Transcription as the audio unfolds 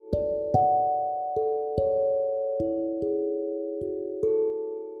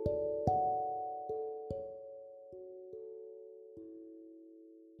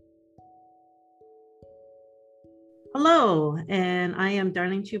I am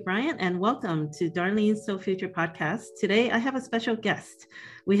Darlene Chu Bryant, and welcome to Darlene's So Future podcast. Today, I have a special guest.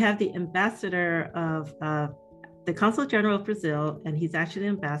 We have the ambassador of the Consul General of Brazil, and he's actually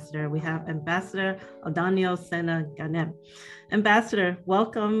an ambassador. We have Ambassador Aldânio Sena Ganem. Ambassador,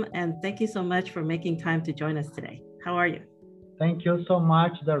 welcome, and thank you so much for making time to join us today. How are you? Thank you so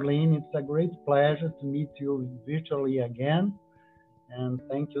much, Darlene. It's a great pleasure to meet you virtually again. And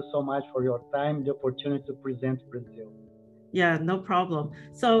thank you so much for your time, the opportunity to present Brazil. Yeah, no problem.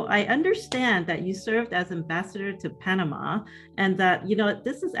 So I understand that you served as ambassador to Panama, and that,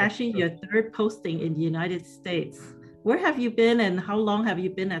 this is actually your third posting in the United States. Where have you been, and how long have you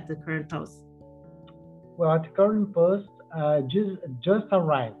been at the current post? Well, at the current post, just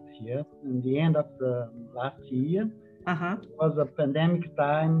arrived here in the end of the last year. It was a pandemic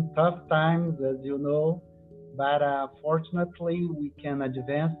time, tough times, as you know. But fortunately, we can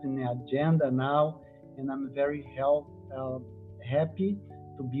advance in the agenda now, and I'm very happy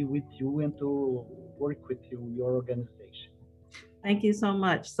to be with you and to work with you, your organization. Thank you so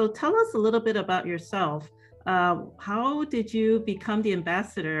much. So tell us a little bit about yourself. How did you become the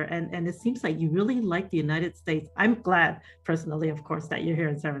ambassador? And it seems like you really like the United States. I'm glad, personally, of course, that you're here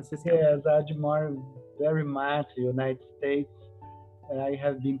in San Francisco. Yes, I admire very much the United States. I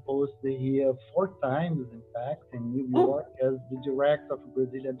have been posted here 4 times, in fact, in New York as the director of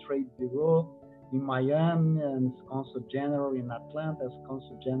Brazilian Trade Bureau, in Miami and Consul General in Atlanta as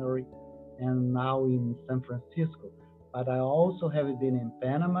Consul General, and now in San Francisco. But I also have been in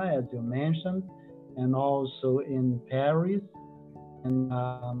Panama, as you mentioned, and also in Paris and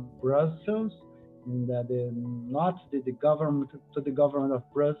Brussels, and not the government of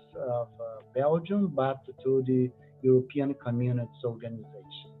Brussels of Belgium, but to the European Communities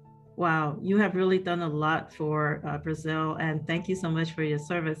Organization. Wow, you have really done a lot for Brazil, and thank you so much for your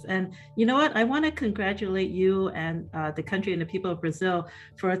service. And you know what? I want to congratulate you and the country and the people of Brazil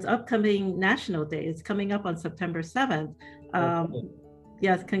for its upcoming National Day. It's coming up on September 7th.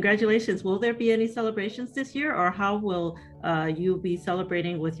 Yes, congratulations. Will there be any celebrations this year, or how will you be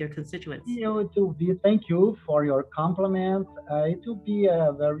celebrating with your constituents? It will be, thank you for your compliment. It will be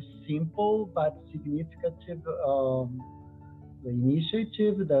a very simple but significant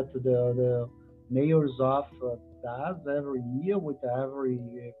initiative that the mayor's office does every year with every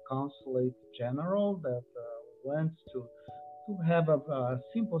consulate general that wants to have a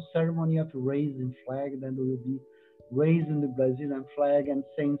simple ceremony of raising flag. Then we will be raising the Brazilian flag and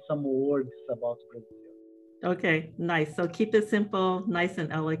saying some words about Brazil. Okay, nice. So keep it simple, nice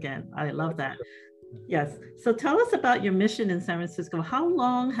and elegant. I love that. Yes. So tell us about your mission in San Francisco. How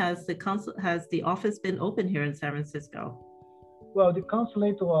long has the office been open here in San Francisco? Well, the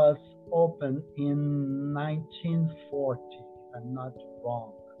consulate was opened in 1940, if I'm not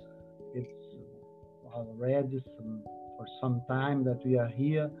wrong. It's already for some time that we are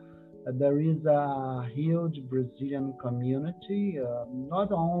here. There is a huge Brazilian community,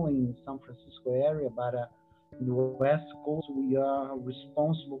 not only in San Francisco area, but in the West Coast. We are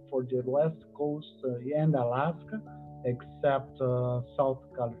responsible for the West Coast and Alaska, except South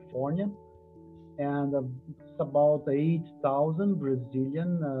California. And it's about 8,000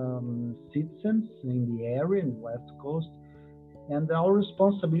 Brazilian citizens in the area, in the West Coast. And our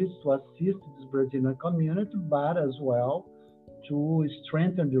responsibility is to assist this Brazilian community, but as well to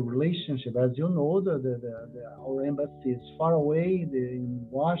strengthen the relationship. As you know, our embassy is far away in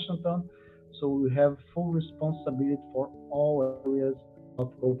Washington, so we have full responsibility for all areas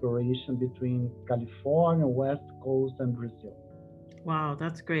of cooperation between California, West Coast, and Brazil. Wow,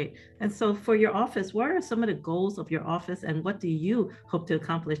 that's great. And so for your office, what are some of the goals of your office, and what do you hope to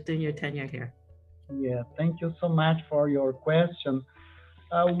accomplish during your tenure here? Yeah, thank you so much for your question.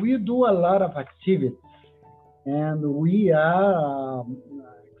 We do a lot of activities, and we are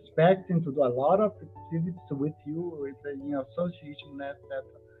expecting to do a lot of activities with you, with the association that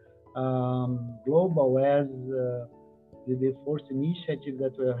Global as the first initiative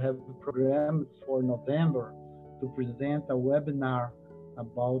that we have programmed for November to present a webinar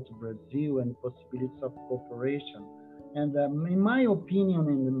about Brazil and possibilities of cooperation. And in my opinion,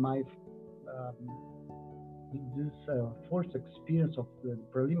 in my this first experience of the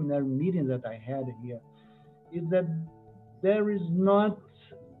preliminary meeting that I had here, is that there is not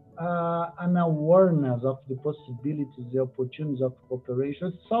an awareness of the possibilities, the opportunities of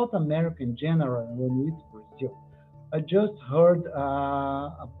cooperation, South America in general, and with Brazil. I just heard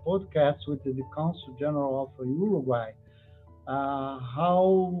a podcast with the Consul General of Uruguay,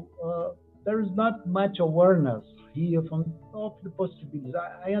 how there is not much awareness here of the possibilities.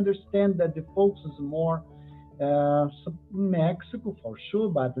 I understand that the focus is more Mexico for sure,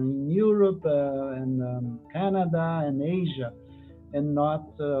 but in Europe and Canada and Asia. and not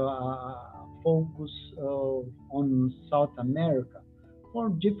focus on South America for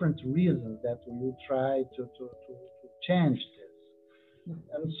different reasons that we will try to change this.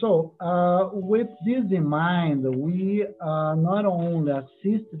 And so, with this in mind, we not only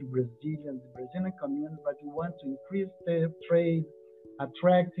assisted Brazilians, the Brazilian community, but we want to increase the trade,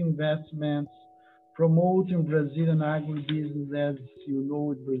 attract investments, promoting Brazilian agribusiness. As you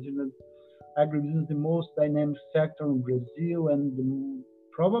know, Brazilian agribusiness is the most dynamic sector in Brazil and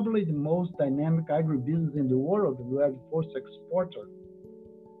probably the most dynamic agribusiness in the world. We are the first exporter.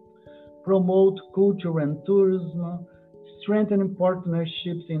 Promote culture and tourism, strengthening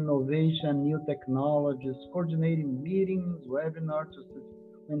partnerships, innovation, new technologies, coordinating meetings, webinars to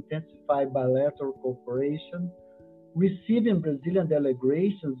intensify bilateral cooperation, receiving Brazilian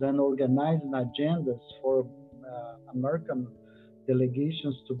delegations and organizing agendas for American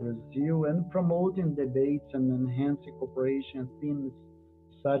delegations to Brazil, and promoting debates and enhancing cooperation themes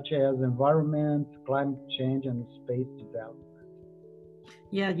such as environment, climate change, and space development.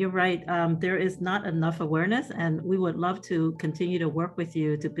 Yeah, you're right. There is not enough awareness, and we would love to continue to work with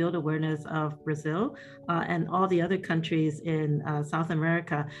you to build awareness of Brazil and all the other countries in South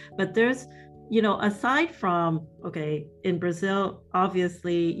America. But there's, aside from, okay, in Brazil,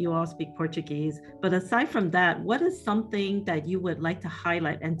 obviously you all speak Portuguese, but aside from that, what is something that you would like to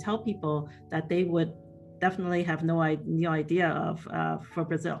highlight and tell people that they would definitely have no idea of for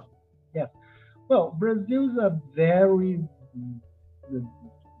Brazil? Yes. Well, Brazil is a very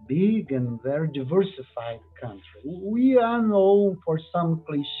big and very diversified country. We are known for some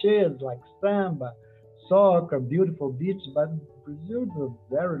cliches like samba, soccer, beautiful beaches, but Brazil is a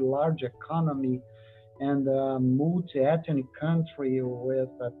very large economy and a multi-ethnic country with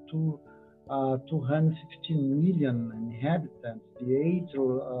 215 million inhabitants, the eighth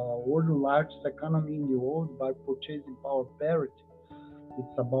world largest economy in the world by purchasing power parity.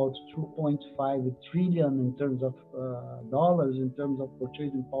 It's about 2.5 trillion in terms of dollars in terms of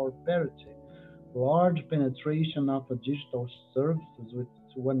purchasing power parity. Large penetration of digital services with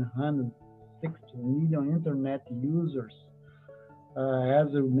 160 million internet users.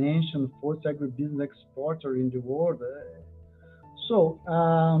 As I mentioned, fourth agribusiness exporter in the world. So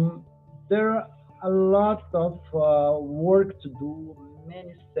there are a lot of work to do,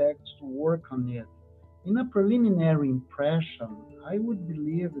 many sectors to work on it. In a preliminary impression, I would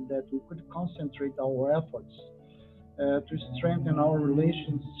believe that we could concentrate our efforts to strengthen our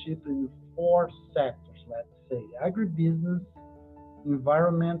relationship in four sectors, let's say agribusiness,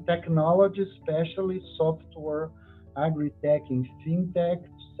 environment, technology, especially software, agri-tech, and fintech,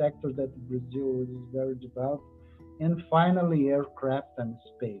 sectors that Brazil is very developed, and finally aircraft and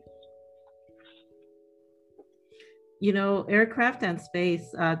space. Aircraft and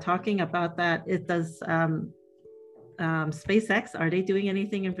space, talking about that, it does SpaceX, are they doing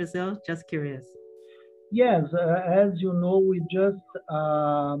anything in Brazil? Just curious. Yes, as you know, we just,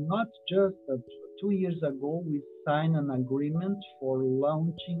 not just 2 years ago, we signed an agreement for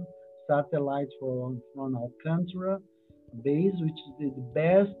launching satellites from Alcântara base, which is the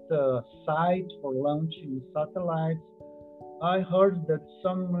best site for launching satellites. I heard that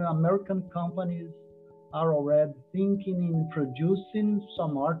some American companies are already thinking in producing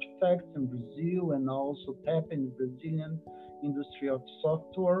some artifacts in Brazil and also tapping the Brazilian industry of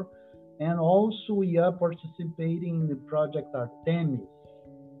software. And also we are participating in the project Artemis,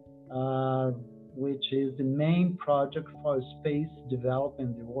 which is the main project for space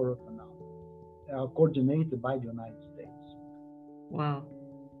development in the world now, coordinated by the United States. Wow.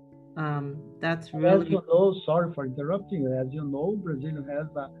 That's really... As you know, sorry for interrupting you, as you know, Brazil has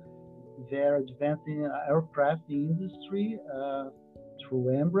a very advanced aircraft industry through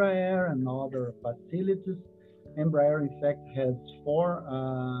Embraer and other facilities. Embraer, in fact, has 4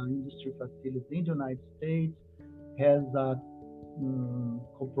 industry facilities in the United States, has a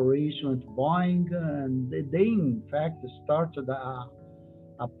cooperation with Boeing, and they in fact started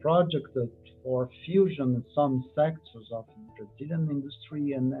a project for fusion in some sectors of Brazilian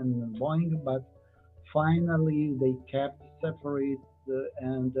industry and Boeing, but finally they kept separate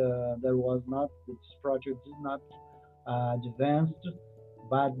and there was not, this project did not advanced,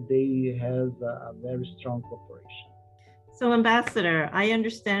 but they have a very strong cooperation. So, Ambassador, I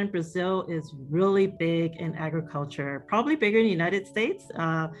understand Brazil is really big in agriculture, probably bigger in the United States.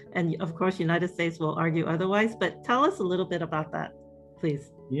 And of course, United States will argue otherwise, but tell us a little bit about that,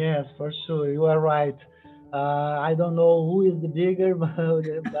 please. Yes, for sure. You are right. I don't know who is the bigger, but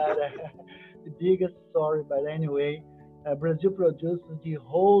the biggest story. But anyway, Brazil produces the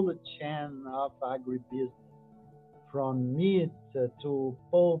whole chain of agribusiness, from meat to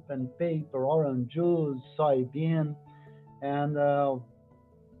pulp and paper, orange juice, soybean. And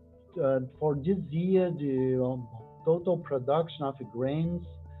for this year, the total production of grains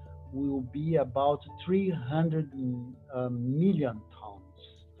will be about 300 million tons.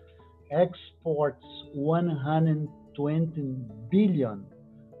 Exports $120 billion.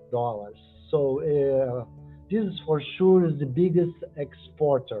 So this is for sure is the biggest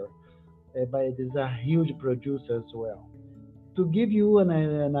exporter, but it is a huge producer as well. To give you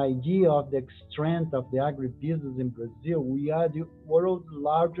an idea of the strength of the agribusiness in Brazil, we are the world's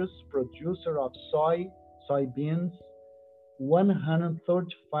largest producer of soybeans,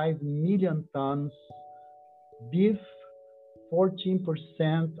 135 million tons, beef,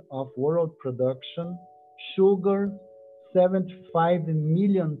 14% of world production, sugar, 75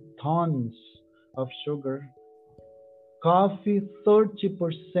 million tons of sugar, coffee,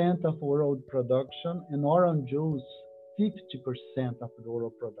 30% of world production, and orange juice, 50% of the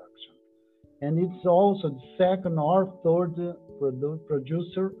world production. And it's also the second or third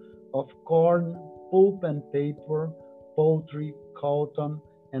producer of corn, pulp and paper, poultry, cotton,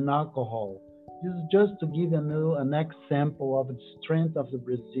 and alcohol. This is just to give you an example of the strength of the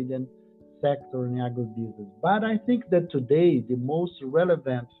Brazilian sector in agribusiness. But I think that today the most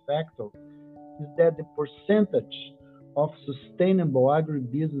relevant factor is that the percentage of sustainable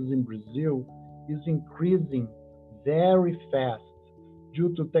agribusiness in Brazil is increasing very fast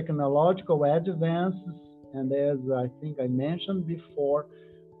due to technological advances. And as I think I mentioned before,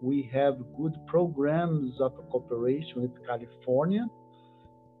 we have good programs of cooperation with California,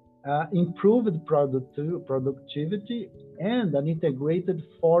 improved productivity, and an integrated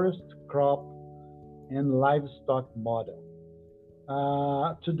forest, crop, and livestock model.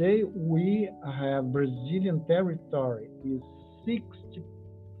 Today, we have Brazilian territory is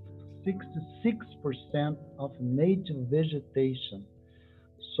 66% of native vegetation.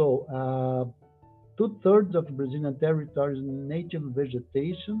 So two-thirds of Brazilian territory is native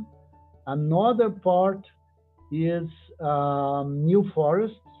vegetation. Another part is new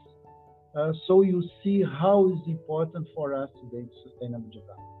forests. So you see how it's important for us today sustainable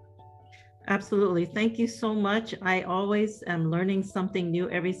development. Absolutely. Thank you so much. I always am learning something new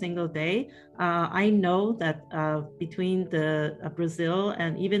every single day. I know that between the Brazil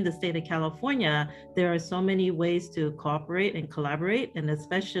and even the state of California, there are so many ways to cooperate and collaborate, and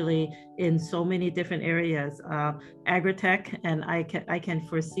especially in so many different areas, agri-tech, and I can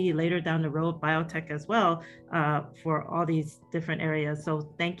foresee later down the road biotech as well for all these different areas.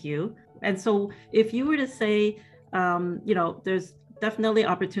 So thank you. And so if you were to say, there's definitely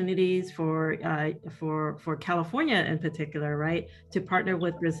opportunities for California in particular, right, to partner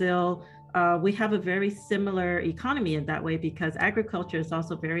with Brazil. We have a very similar economy in that way because agriculture is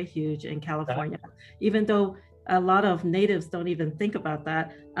also very huge in California, even though a lot of natives don't even think about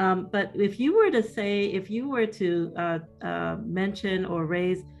that. But if you were to mention or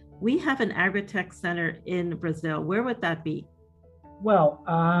raise, we have an agri-tech center in Brazil, where would that be? Well,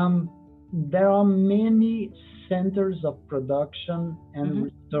 there are many centers of production and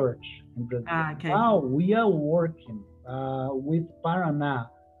research in Brazil. Okay. Now we are working with Paraná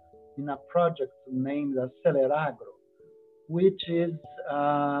in a project named Acceleragro, which is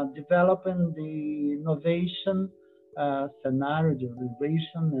developing the innovation scenario, the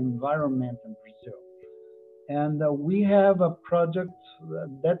innovation environment in Brazil. And we have a project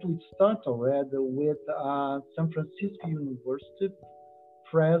that we start already with San Francisco University,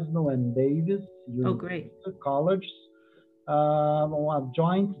 Fresno and Davis great. College, a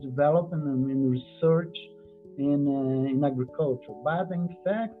joint development and research in agriculture. But in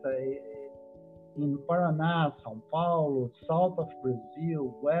fact, in Paraná, São Paulo, south of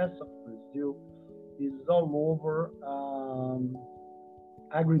Brazil, west of Brazil, is all over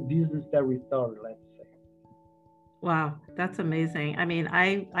agribusiness territory, let's say. Wow, that's amazing. I mean,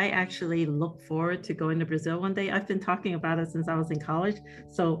 I actually look forward to going to Brazil one day. I've been talking about it since I was in college.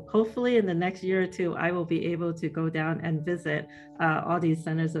 So hopefully in the next year or two, I will be able to go down and visit all these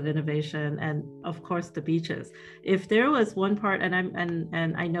centers of innovation and of course the beaches. If there was one part, and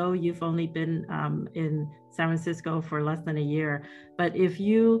I know you've only been in San Francisco for less than a year, but if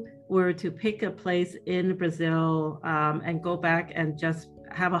you were to pick a place in Brazil and go back and just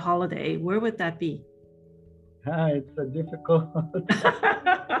have a holiday, where would that be? It's a difficult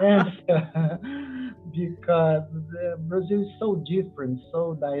answer because Brazil is so different,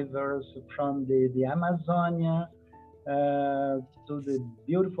 so diverse, from the Amazonia to the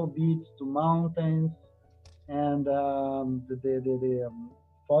beautiful beaches to mountains, and the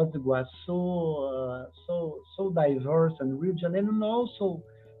Foz do Iguaçu, so diverse and region, and also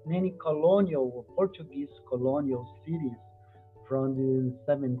many Portuguese colonial cities from the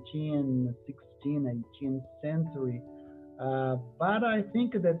 17th, 16th, 18th century, But I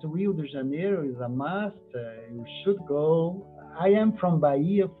think that Rio de Janeiro is a must. You should go. I am from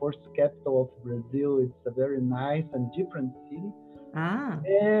Bahia, first capital of Brazil. It's a very nice and different city. Ah,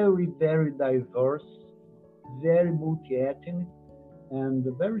 Very, very diverse, very multi-ethnic, and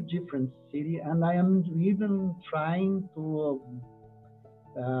a very different city. And I am even trying to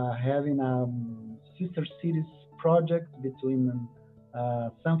having a sister cities project between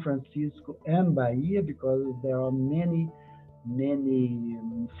San Francisco and Bahia because there are many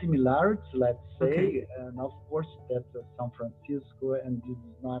similarities, let's okay. say, and of course that San Francisco, and this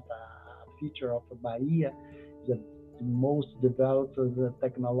is not a feature of Bahia, is the most developed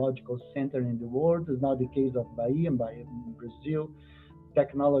technological center in the world. It's not the case of Bahia, and Bahia in Brazil.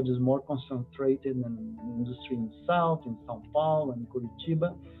 Technology is more concentrated in industry in South, in São Paulo and Curitiba.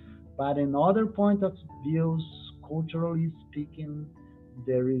 But in other point of views, culturally speaking,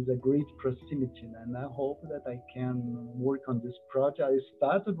 there is a great proximity, and I hope that I can work on this project. I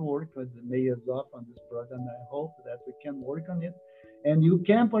started work with Mayazov on this project, and I hope that we can work on it. And you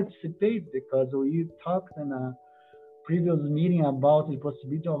can participate because we talked in a previous meeting about the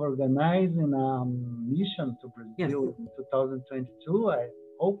possibility of organizing a mission to Yes. Brazil in 2022. I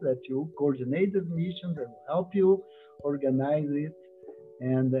hope that you coordinate this mission, that will help you organize it,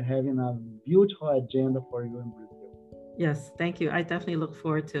 and having a beautiful agenda for you in Brazil. Yes, thank you. I definitely look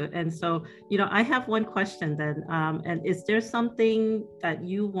forward to it. And so, I have one question then. And is there something that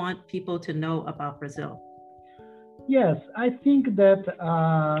you want people to know about Brazil? Yes, I think that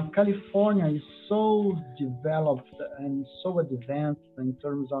California is so developed and so advanced in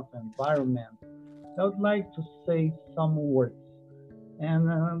terms of environment. I would like to say some words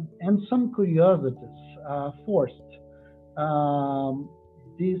and some curiosities. First, um,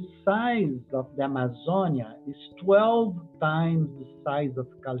 the size of the Amazonia is 12 times the size of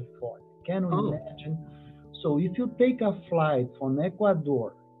California. Can you Oh, imagine? So if you take a flight from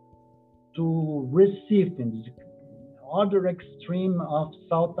Ecuador to Recife, in the other extreme of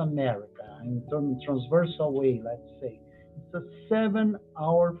South America, in terms of transversal way, let's say, it's a 7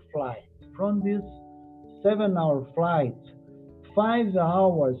 hour flight. From this 7 hour flight, 5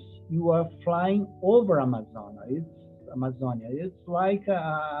 hours you are flying over Amazonia. It's like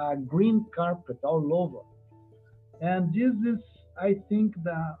a green carpet all over. And this is, I think,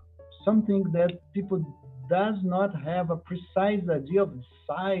 something that people does not have a precise idea of the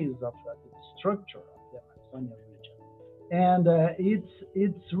size of the structure of the Amazonia region. And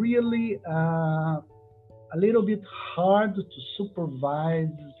it's really a little bit hard to supervise,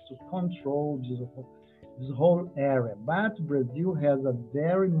 to control this whole area. But Brazil has a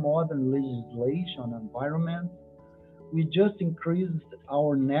very modern legislation on environment. We just increased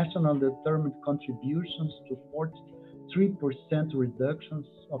our national determined contributions to 43% reductions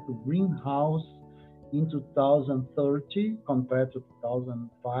of the greenhouse in 2030 compared to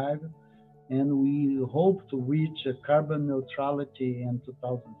 2005, and we hope to reach carbon neutrality in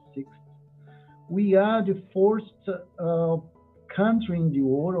 2060. We are the first country in the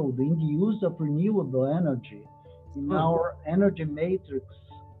world in the use of renewable energy. In oh, our energy matrix,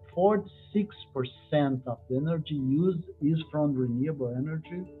 46% of the energy used is from renewable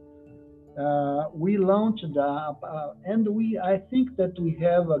energy. We launched and I think that we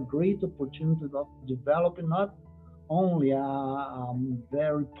have a great opportunity of developing not only a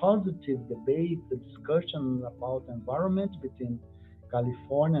very positive debate, a discussion about environment between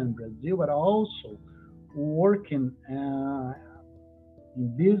California and Brazil, but also working in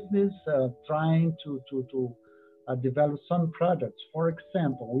business, trying to develop some projects. For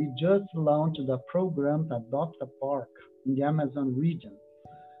example, we just launched a program to adopt a park in the Amazon region,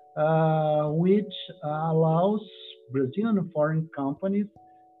 which allows Brazilian and foreign companies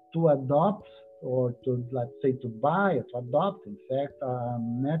to adopt or to, let's say, to buy or to adopt, in fact, a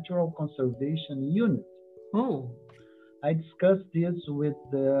natural conservation unit. oh, I discussed this with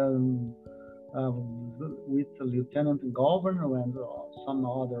the lieutenant governor and some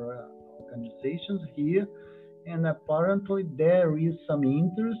other organizations here, and apparently there is some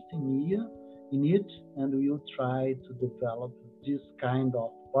interest in it, and we will try to develop this kind of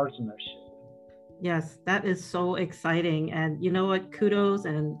partnership. yes, that is so exciting. And you know what? Kudos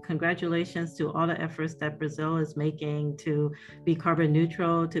and congratulations to all the efforts that Brazil is making to be carbon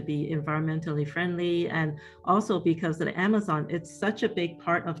neutral, to be environmentally friendly, and also because of the Amazon, it's such a big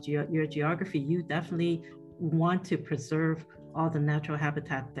part of your geography. You definitely want to preserve all the natural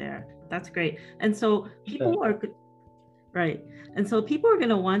habitat there. That's great. And so people are right. And so people are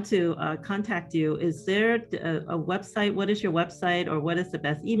going to want to contact you. Is there a website? What is your website, or what is the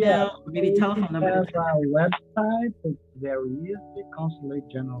best Yes, email, or maybe we telephone number to have contact? a website. It's very easy. Consulate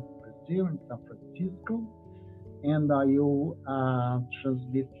General of Brazil in San Francisco. and I will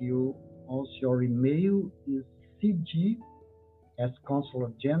transmit you also your email is cg as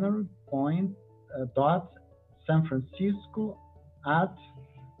consular general point dot San Francisco at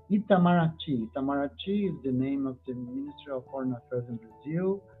Itamaraty. Itamaraty is the name of the Ministry of Foreign Affairs in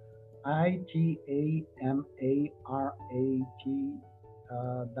Brazil. Itamarati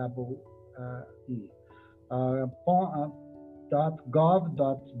double E.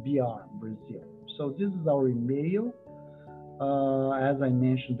 .gov.br Brazil. So this is our email. As I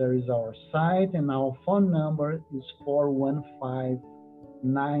mentioned, there is our site, and our phone number is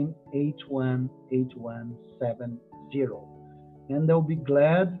 415-981-8170. And they'll be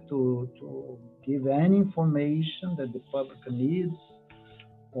glad to give any information that the public needs,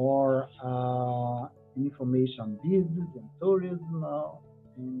 or information on business and tourism,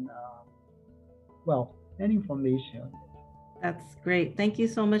 and well, any information. That's great. Thank you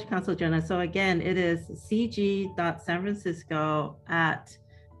so much, Consul General. So again, it is cg.sanfrancisco at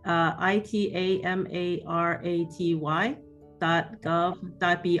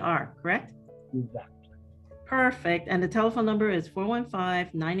itamaraty.gov.br, correct? Exactly. Perfect. And the telephone number is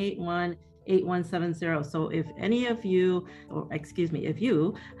 415-981-8170. So if any of you, or excuse me, if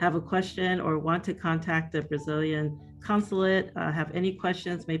you have a question or want to contact the Brazilian consulate, have any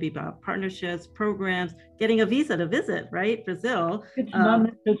questions, maybe about partnerships, programs, getting a visa to visit, right? Brazil. It's not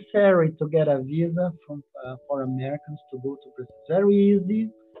necessary to get a visa for Americans to go to Brazil. It's very easy.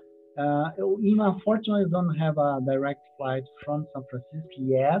 Unfortunately, I don't have a direct flight from San Francisco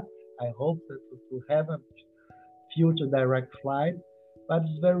yet. I hope that we'll have a future direct flight, but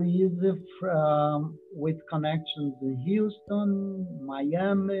it's very easy with connections in Houston,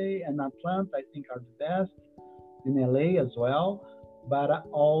 Miami, and Atlanta, I think are the best, in LA as well, but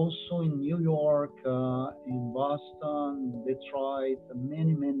also in New York, in Boston, Detroit,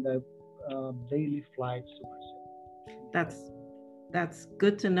 many daily flights to Brazil. That's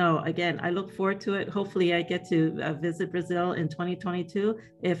good to know. Again, I look forward to it. Hopefully I get to visit Brazil in 2022.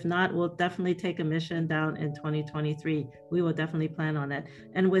 If not, we'll definitely take a mission down in 2023. We will definitely plan on it.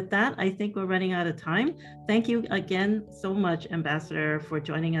 And with that, I think we're running out of time. Thank you again so much, Ambassador, for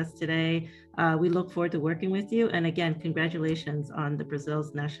joining us today. We look forward to working with you. And again, congratulations on the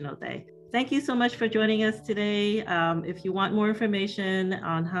Brazil's National Day. Thank you so much for joining us today. If you want more information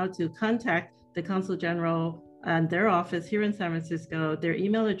on how to contact the Consul General and their office here in San Francisco, their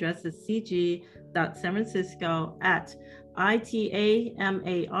email address is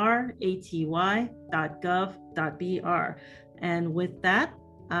cg.sanfrancisco@itamaraty.gov.br. And with that,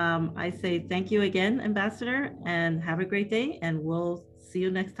 I say thank you again, Ambassador, and have a great day, and we'll see you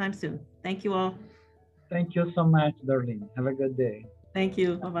next time soon. Thank you all. Thank you so much, Darlene. Have a good day. Thank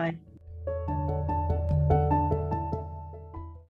you. Bye-bye.